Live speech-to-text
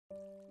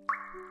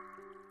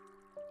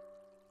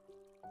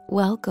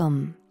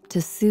Welcome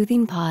to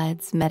Soothing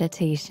Pod's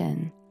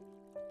meditation.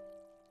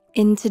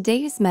 In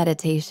today's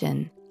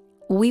meditation,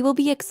 we will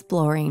be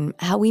exploring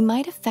how we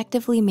might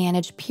effectively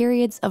manage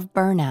periods of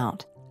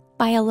burnout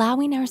by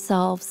allowing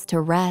ourselves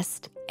to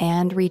rest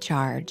and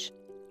recharge.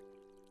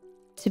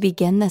 To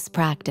begin this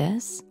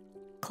practice,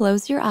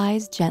 close your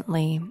eyes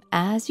gently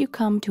as you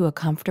come to a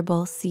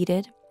comfortable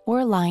seated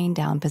or lying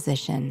down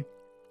position.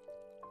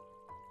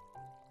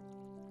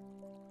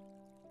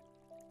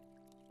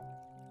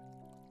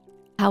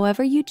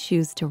 However you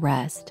choose to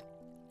rest,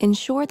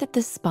 ensure that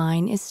the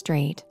spine is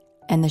straight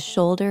and the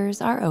shoulders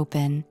are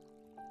open,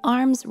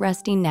 arms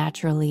resting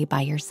naturally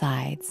by your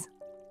sides.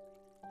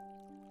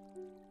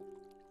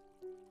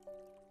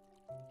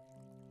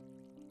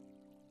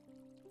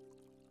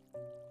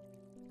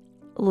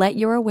 Let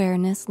your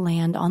awareness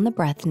land on the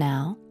breath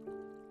now,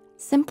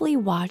 simply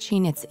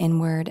watching its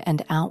inward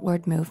and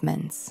outward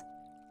movements.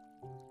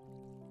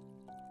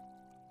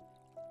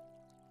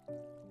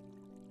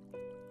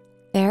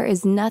 There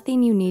is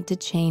nothing you need to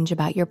change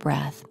about your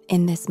breath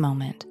in this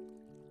moment.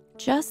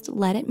 Just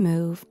let it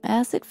move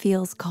as it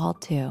feels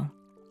called to.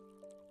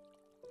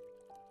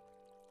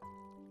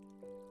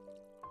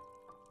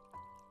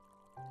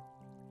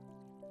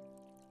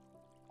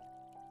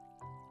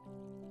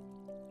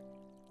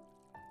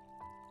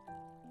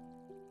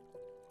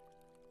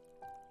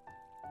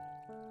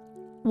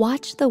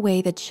 Watch the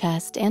way the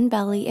chest and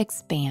belly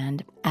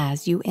expand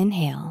as you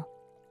inhale,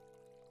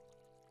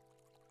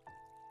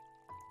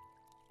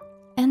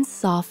 and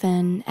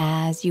soften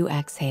as you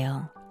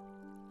exhale,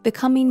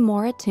 becoming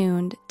more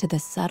attuned to the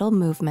subtle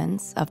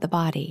movements of the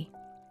body.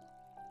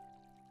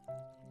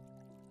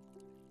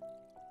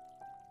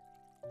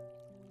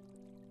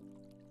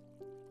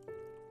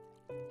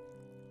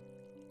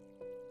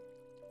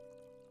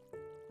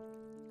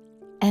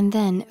 And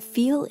then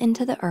feel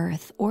into the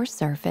earth or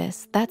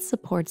surface that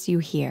supports you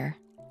here.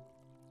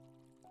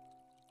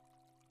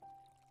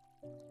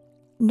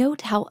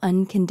 Note how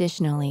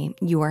unconditionally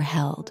you are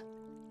held,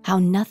 how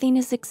nothing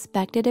is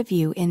expected of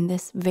you in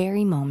this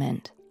very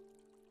moment.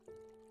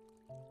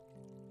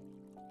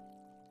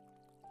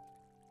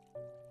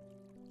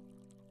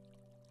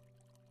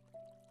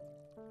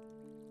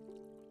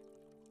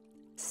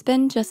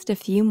 Spend just a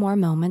few more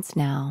moments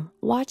now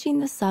watching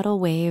the subtle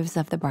waves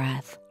of the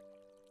breath.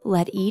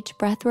 Let each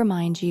breath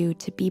remind you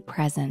to be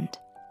present.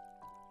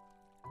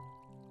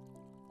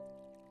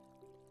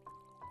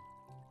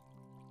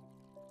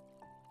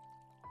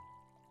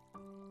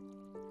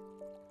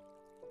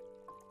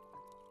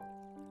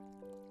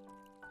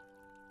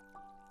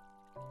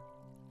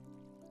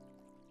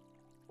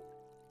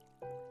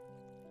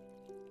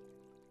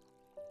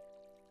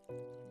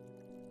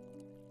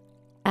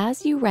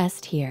 As you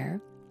rest here,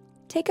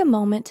 take a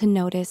moment to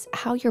notice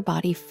how your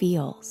body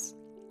feels.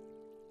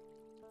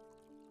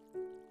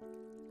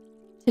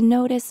 To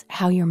notice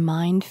how your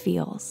mind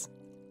feels.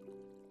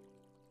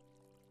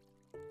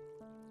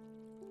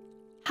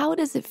 How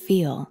does it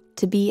feel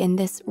to be in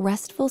this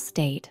restful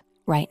state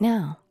right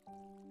now?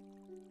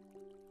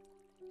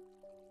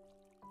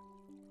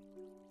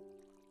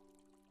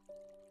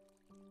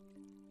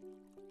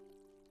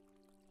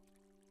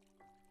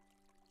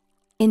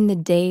 In the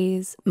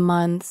days,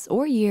 months,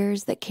 or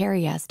years that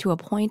carry us to a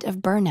point of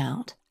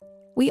burnout,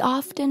 we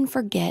often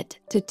forget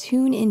to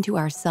tune into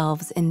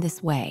ourselves in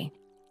this way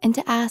and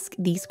to ask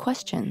these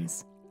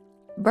questions.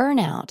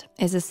 Burnout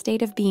is a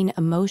state of being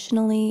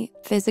emotionally,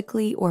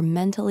 physically, or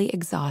mentally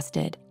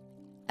exhausted,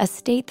 a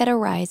state that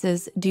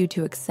arises due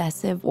to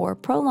excessive or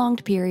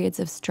prolonged periods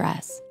of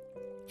stress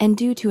and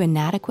due to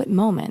inadequate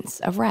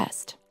moments of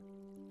rest.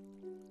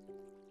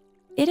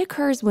 It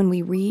occurs when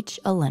we reach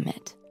a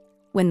limit,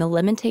 when the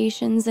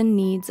limitations and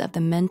needs of the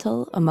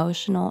mental,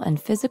 emotional,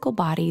 and physical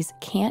bodies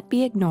can't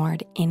be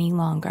ignored any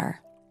longer.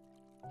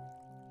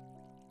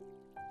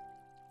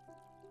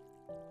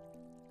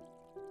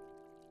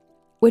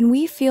 When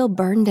we feel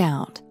burned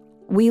out,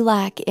 we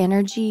lack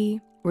energy,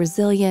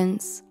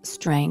 resilience,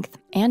 strength,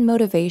 and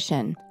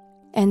motivation,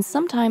 and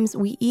sometimes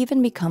we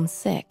even become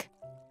sick.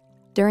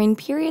 During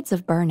periods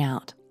of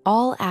burnout,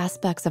 all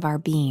aspects of our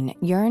being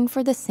yearn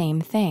for the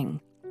same thing.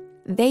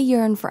 They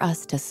yearn for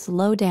us to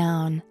slow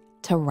down,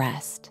 to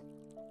rest.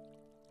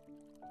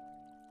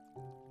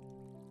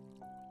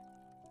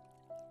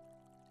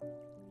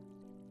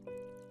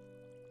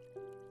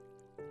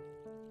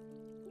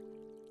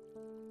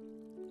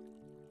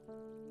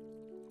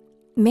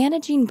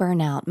 Managing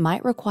burnout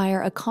might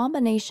require a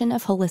combination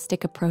of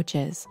holistic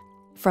approaches,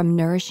 from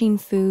nourishing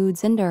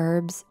foods and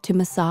herbs to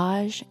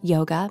massage,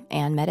 yoga,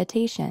 and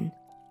meditation.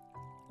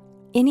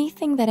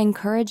 Anything that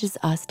encourages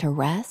us to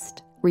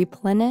rest,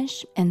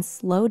 replenish, and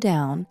slow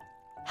down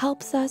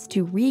helps us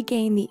to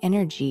regain the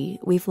energy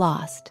we've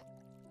lost.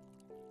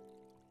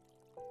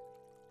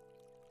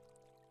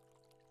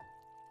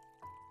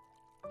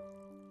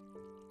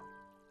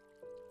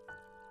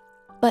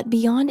 But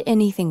beyond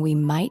anything we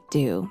might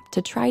do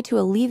to try to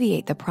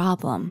alleviate the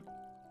problem,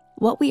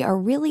 what we are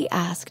really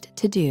asked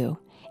to do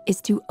is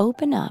to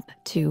open up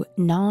to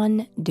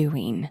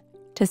non-doing,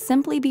 to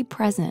simply be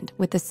present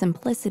with the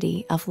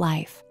simplicity of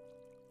life.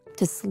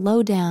 to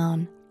slow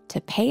down,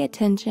 to pay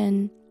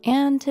attention,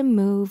 and to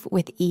move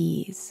with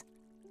ease.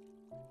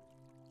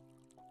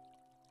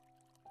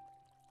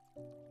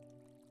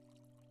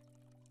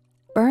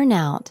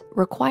 Burnout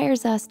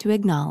requires us to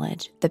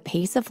acknowledge the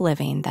pace of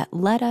living that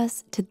led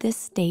us to this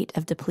state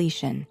of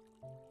depletion,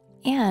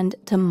 and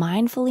to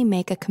mindfully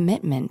make a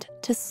commitment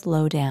to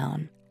slow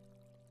down.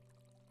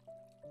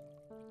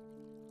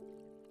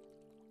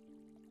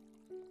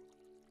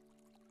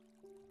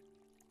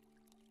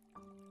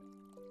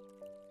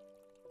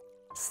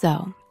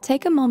 So,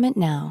 take a moment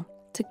now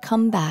to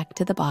come back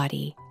to the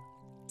body,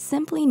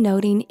 simply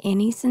noting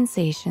any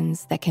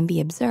sensations that can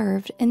be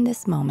observed in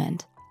this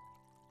moment.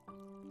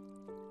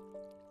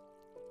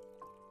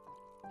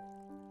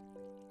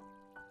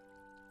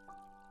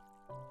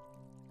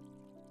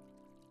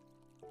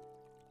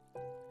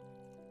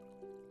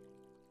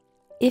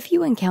 If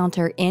you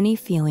encounter any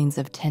feelings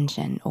of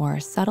tension or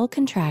subtle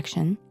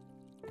contraction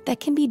that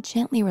can be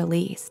gently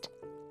released,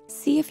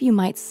 see if you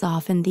might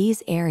soften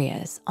these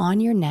areas on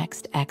your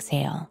next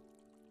exhale.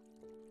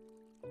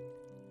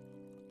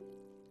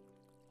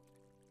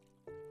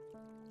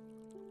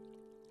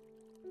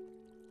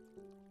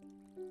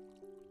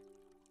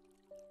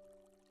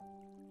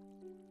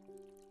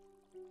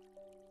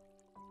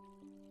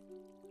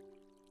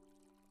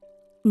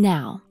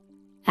 Now,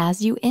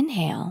 as you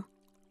inhale,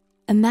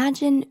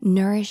 imagine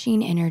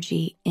nourishing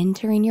energy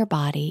entering your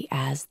body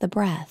as the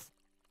breath.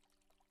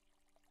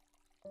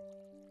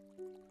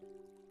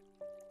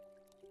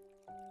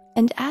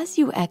 And as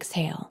you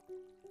exhale,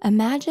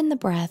 imagine the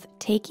breath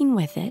taking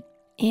with it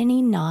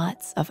any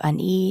knots of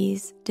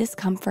unease,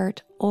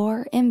 discomfort,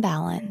 or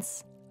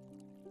imbalance.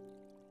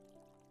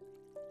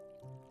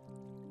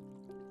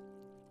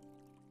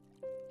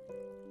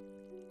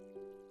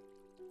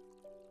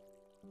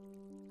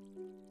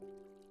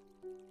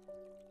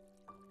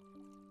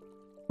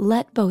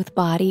 Let both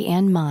body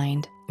and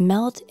mind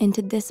melt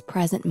into this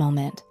present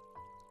moment,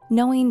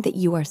 knowing that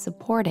you are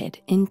supported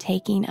in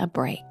taking a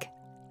break.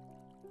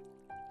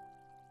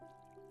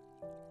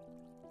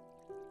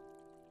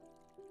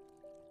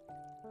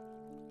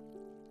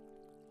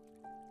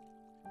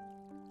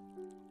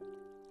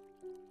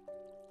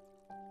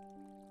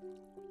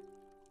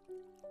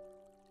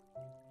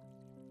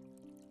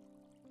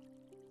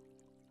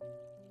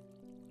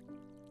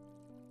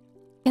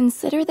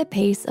 Consider the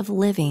pace of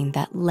living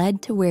that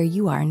led to where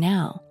you are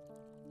now,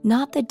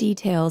 not the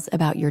details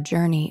about your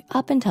journey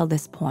up until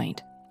this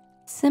point,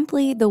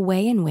 simply the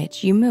way in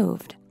which you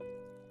moved.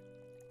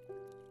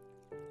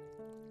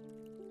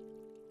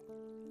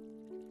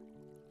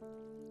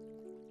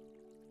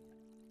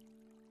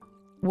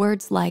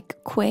 Words like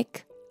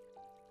quick,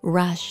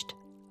 rushed,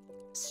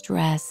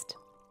 stressed,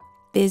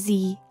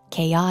 busy,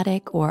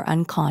 chaotic, or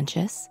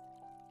unconscious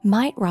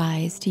might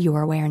rise to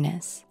your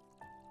awareness.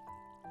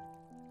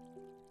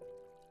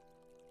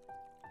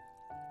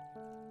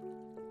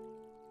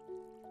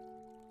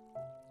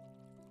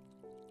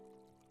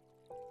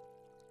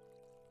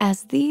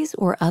 As these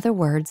or other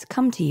words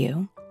come to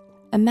you,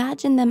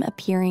 imagine them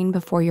appearing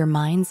before your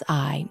mind's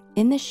eye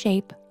in the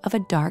shape of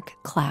a dark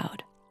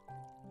cloud.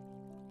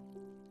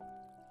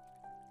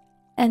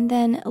 And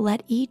then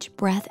let each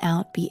breath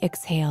out be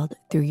exhaled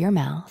through your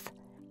mouth,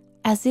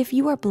 as if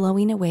you are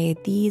blowing away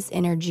these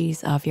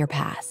energies of your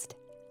past.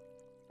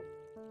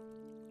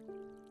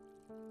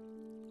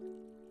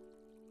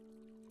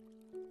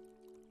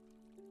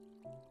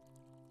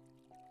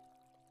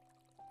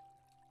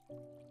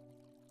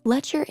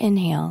 Let your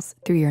inhales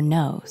through your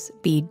nose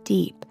be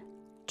deep,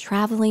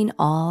 traveling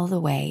all the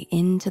way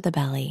into the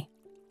belly.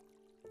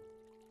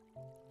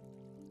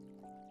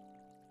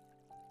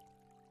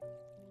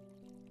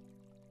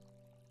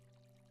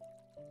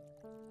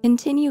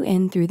 Continue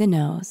in through the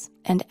nose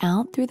and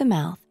out through the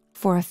mouth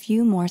for a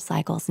few more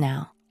cycles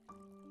now.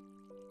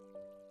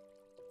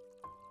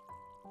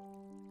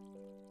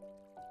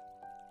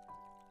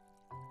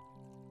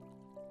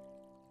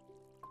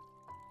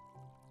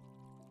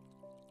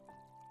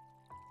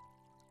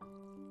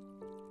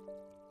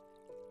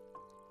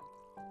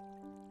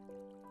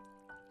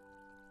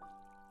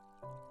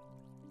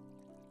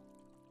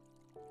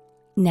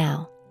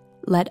 Now,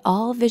 let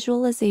all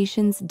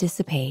visualizations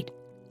dissipate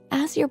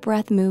as your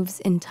breath moves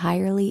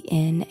entirely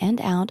in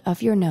and out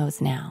of your nose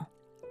now.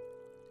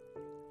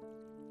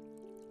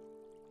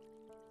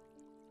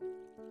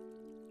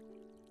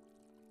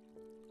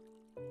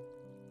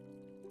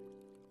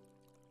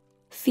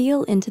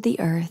 Feel into the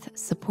earth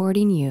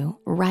supporting you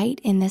right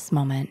in this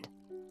moment,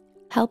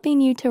 helping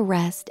you to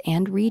rest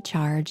and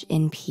recharge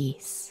in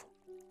peace.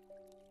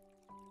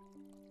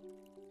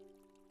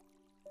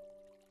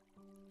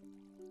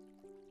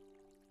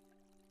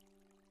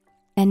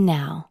 And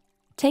now,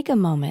 take a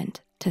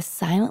moment to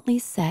silently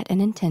set an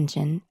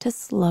intention to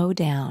slow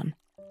down,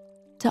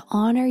 to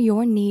honor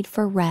your need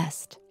for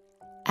rest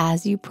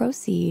as you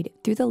proceed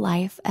through the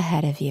life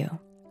ahead of you.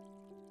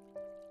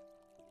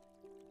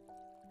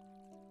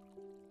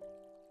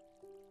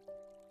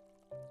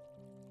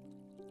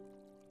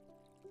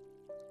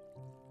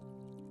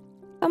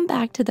 Come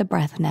back to the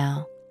breath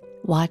now,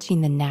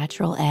 watching the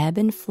natural ebb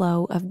and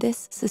flow of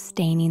this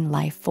sustaining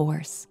life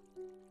force.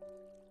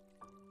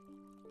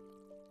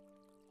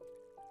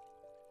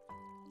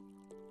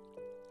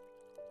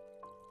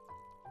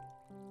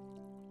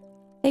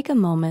 Take a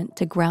moment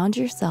to ground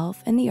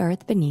yourself in the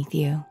earth beneath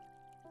you.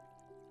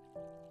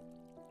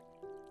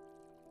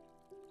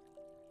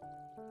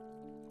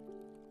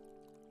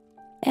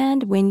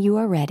 And when you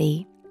are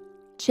ready,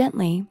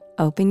 gently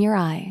open your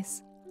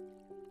eyes.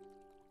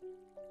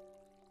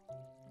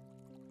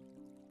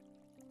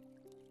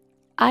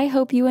 I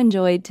hope you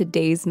enjoyed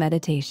today's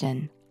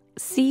meditation.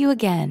 See you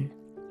again.